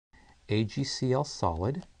AgCl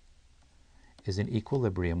solid is in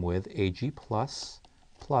equilibrium with Ag plus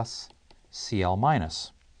Cl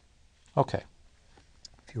minus. Okay,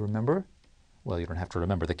 if you remember, well, you don't have to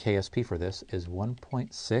remember, the KSP for this is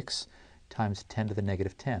 1.6 times 10 to the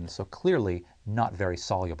negative 10, so clearly not very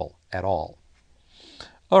soluble at all.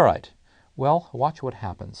 All right, well, watch what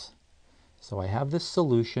happens. So I have this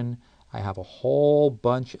solution. I have a whole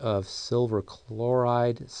bunch of silver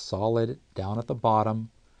chloride solid down at the bottom.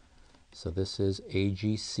 So this is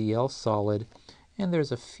AgCl solid, and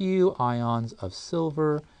there's a few ions of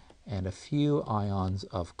silver and a few ions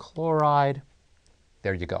of chloride.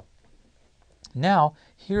 There you go. Now,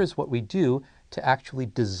 here's what we do to actually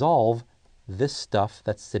dissolve this stuff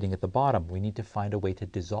that's sitting at the bottom. We need to find a way to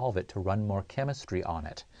dissolve it, to run more chemistry on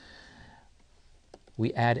it.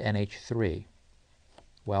 We add NH3.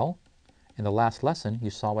 Well, in the last lesson, you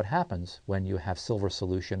saw what happens when you have silver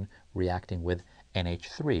solution reacting with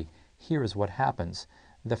NH3. Here is what happens.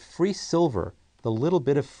 The free silver, the little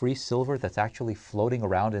bit of free silver that's actually floating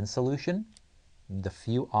around in solution, the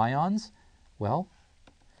few ions, well,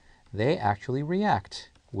 they actually react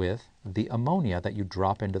with the ammonia that you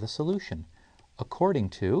drop into the solution according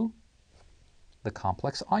to the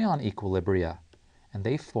complex ion equilibria, and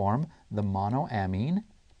they form the monoamine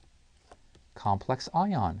complex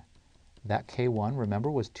ion. That K1, remember,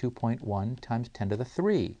 was 2.1 times 10 to the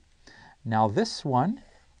 3. Now this one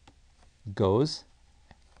goes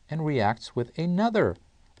and reacts with another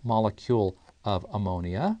molecule of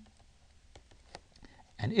ammonia,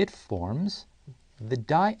 and it forms the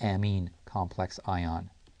diamine complex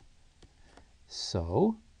ion.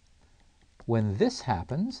 So when this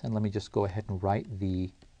happens, and let me just go ahead and write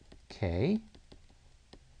the K.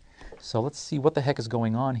 So let's see what the heck is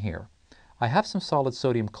going on here. I have some solid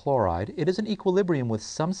sodium chloride. It is in equilibrium with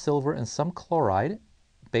some silver and some chloride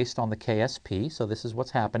based on the KSP, so this is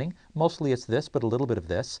what's happening. Mostly it's this, but a little bit of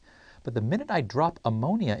this. But the minute I drop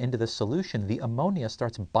ammonia into the solution, the ammonia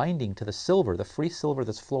starts binding to the silver, the free silver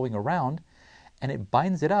that's flowing around, and it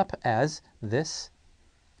binds it up as this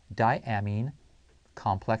diamine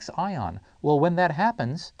complex ion. Well, when that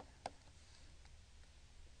happens,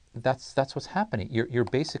 that's what's happening. You're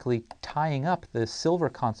basically tying up the silver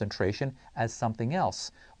concentration as something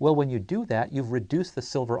else. Well, when you do that, you've reduced the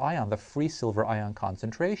silver ion, the free silver ion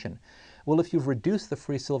concentration. Well, if you've reduced the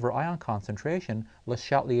free silver ion concentration, Le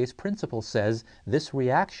Chatelier's principle says this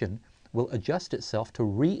reaction will adjust itself to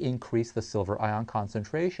re-increase the silver ion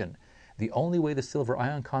concentration. The only way the silver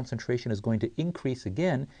ion concentration is going to increase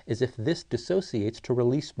again is if this dissociates to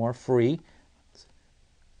release more free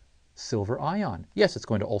silver ion. Yes, it's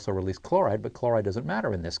going to also release chloride, but chloride doesn't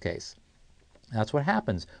matter in this case. That's what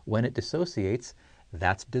happens. When it dissociates,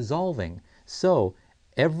 that's dissolving. So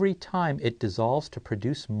every time it dissolves to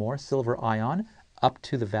produce more silver ion up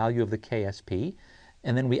to the value of the KSP,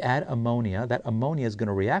 and then we add ammonia, that ammonia is going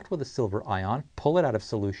to react with the silver ion, pull it out of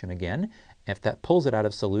solution again. If that pulls it out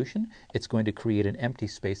of solution, it's going to create an empty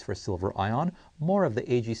space for silver ion. More of the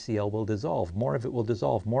AgCl will dissolve. More of it will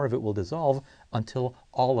dissolve. More of it will dissolve until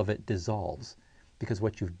all of it dissolves. Because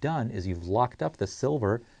what you've done is you've locked up the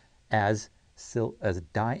silver as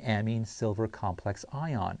diamine silver complex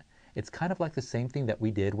ion. It's kind of like the same thing that we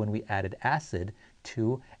did when we added acid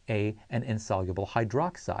to an insoluble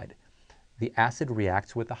hydroxide. The acid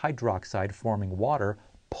reacts with the hydroxide, forming water,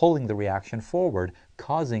 pulling the reaction forward,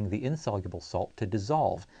 causing the insoluble salt to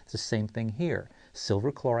dissolve. It's the same thing here.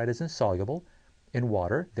 Silver chloride is insoluble in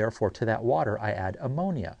water, therefore to that water I add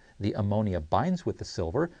ammonia. The ammonia binds with the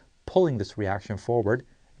silver, pulling this reaction forward,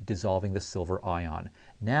 dissolving the silver ion.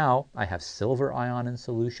 Now I have silver ion in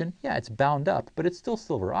solution. Yeah, it's bound up, but it's still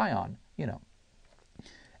silver ion, you know.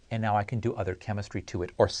 And now I can do other chemistry to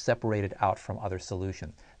it or separate it out from other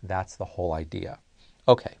solutions. That's the whole idea.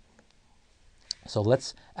 Okay. So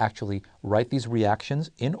let's actually write these reactions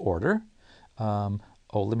in order. Let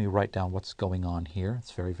me write down what's going on here.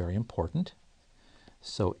 It's very, very important.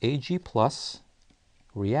 So Ag plus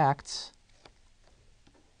reacts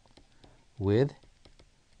with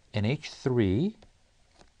NH3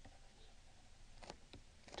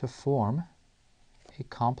 to form a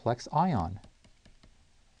complex ion.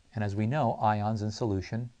 And as we know, ions in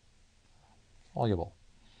solution, soluble.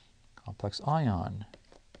 Complex ion.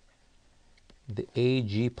 The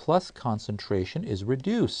Ag plus concentration is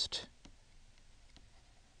reduced.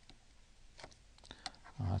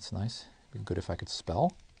 Oh, that's nice. It'd be good if I could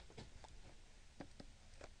spell.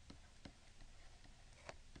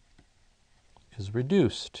 Is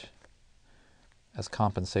reduced. As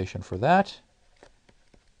compensation for that,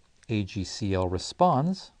 AgCl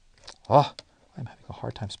responds. Oh, I'm having a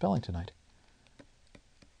hard time spelling tonight.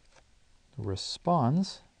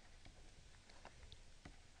 Responds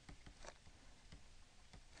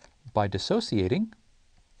by dissociating,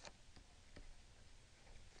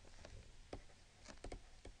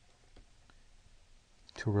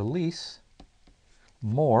 to release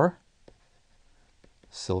more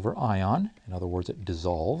silver ion. In other words, it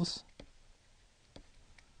dissolves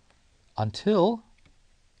until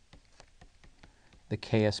the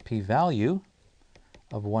KSP value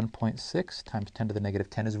of 1.6 times 10 to the negative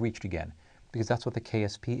 10 is reached again, because that's what the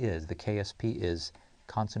KSP is. The KSP is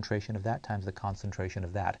concentration of that times the concentration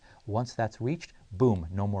of that. Once that's reached, boom,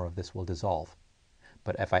 no more of this will dissolve.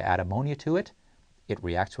 But if I add ammonia to it, it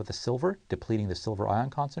reacts with the silver, depleting the silver ion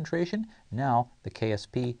concentration. Now the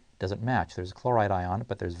KSP doesn't match. There's a chloride ion,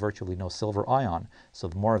 but there's virtually no silver ion. So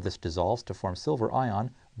the more of this dissolves to form silver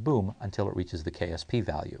ion, boom, until it reaches the KSP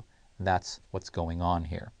value. That's what's going on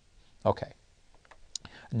here. Okay.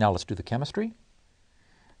 Now let's do the chemistry.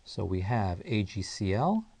 So we have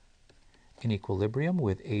AgCl in equilibrium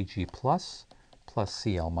with Ag plus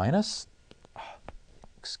Cl minus.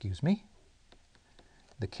 Excuse me.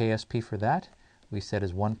 The KSP for that we said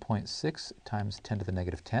is 1.6 times 10 to the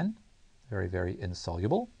negative 10. Very, very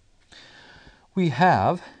insoluble. We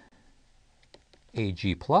have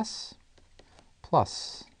Ag plus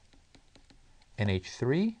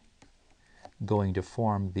NH3 going to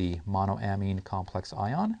form the monoamine complex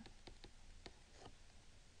ion.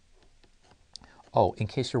 Oh, in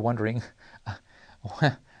case you're wondering,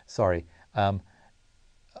 sorry,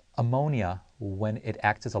 ammonia, when it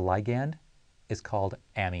acts as a ligand, is called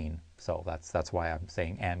amine. So that's why I'm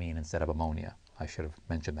saying amine instead of ammonia. I should have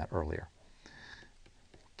mentioned that earlier.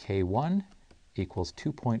 K1 equals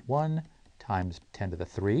 2.1 times 10 to the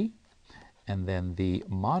 3. And then the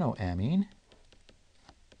monoamine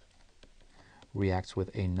reacts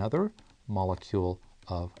with another molecule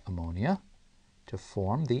of ammonia to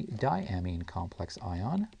form the diamine complex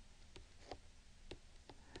ion.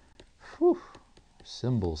 Whew.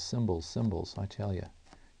 Symbols, symbols, symbols, I tell you.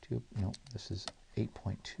 No, this is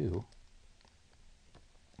 8.2.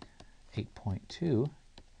 8.2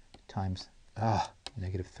 times,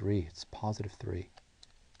 negative 3. It's positive 3.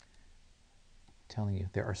 Telling you,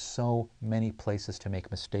 there are so many places to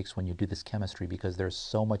make mistakes when you do this chemistry because there's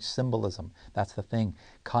so much symbolism. That's the thing.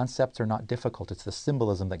 Concepts are not difficult. It's the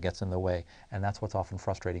symbolism that gets in the way, and that's what's often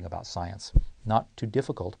frustrating about science. Not too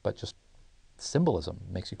difficult, but just symbolism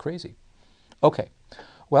makes you crazy. Okay,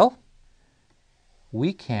 well,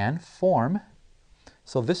 we can form,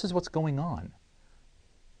 so this is what's going on.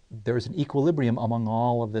 There's an equilibrium among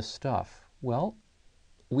all of this stuff. Well,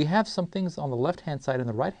 we have some things on the left-hand side and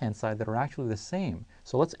the right-hand side that are actually the same.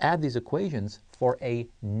 So let's add these equations for a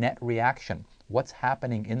net reaction. What's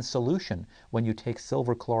happening in solution when you take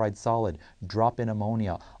silver chloride solid, drop in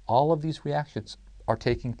ammonia? All of these reactions are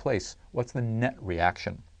taking place. What's the net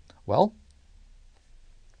reaction? Well,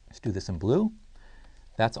 let's do this in blue.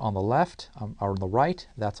 That's on the left, or on the right.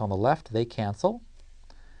 That's on the left. They cancel.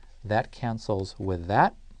 That cancels with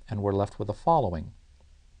that, and we're left with the following.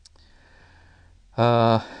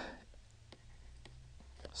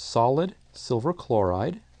 Solid silver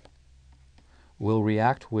chloride will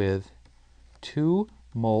react with 2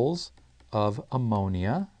 moles of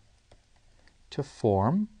ammonia to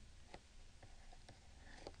form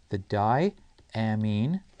the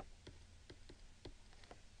diamine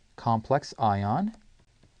complex ion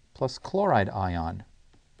plus chloride ion.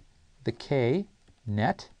 The K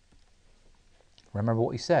net, remember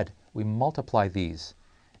what we said, we multiply these.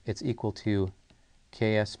 It's equal to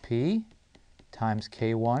KSP times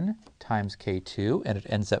K1 times K2, and it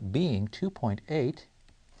ends up being 2.8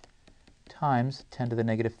 times 10 to the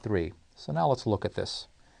negative 3. So now let's look at this.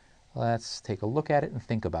 Let's take a look at it and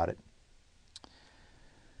think about it.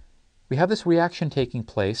 We have this reaction taking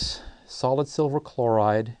place. Solid silver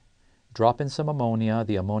chloride, drop in some ammonia.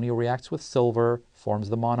 The ammonia reacts with silver, forms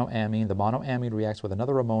the monoamine. The monoamine reacts with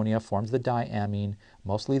another ammonia, forms the diamine.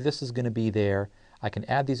 Mostly this is going to be there. I can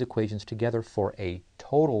add these equations together for a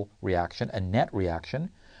total reaction, a net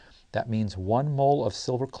reaction. That means 1 mole of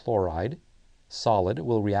silver chloride solid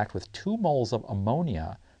will react with 2 moles of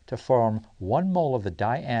ammonia to form 1 mole of the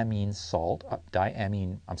diamine salt,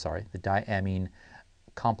 the diamine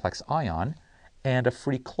complex ion, and a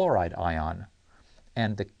free chloride ion.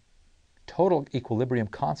 And the total equilibrium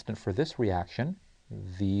constant for this reaction,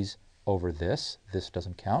 these over this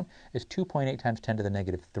doesn't count, is 2.8 times 10 to the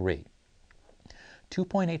negative 3.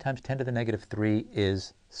 2.8 times 10 to the negative 3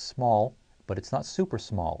 is small, but it's not super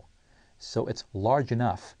small. So it's large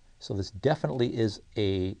enough. So this definitely is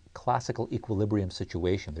a classical equilibrium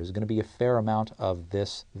situation. There's going to be a fair amount of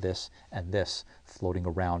this, and this floating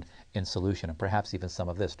around in solution, and perhaps even some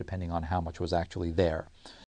of this, depending on how much was actually there.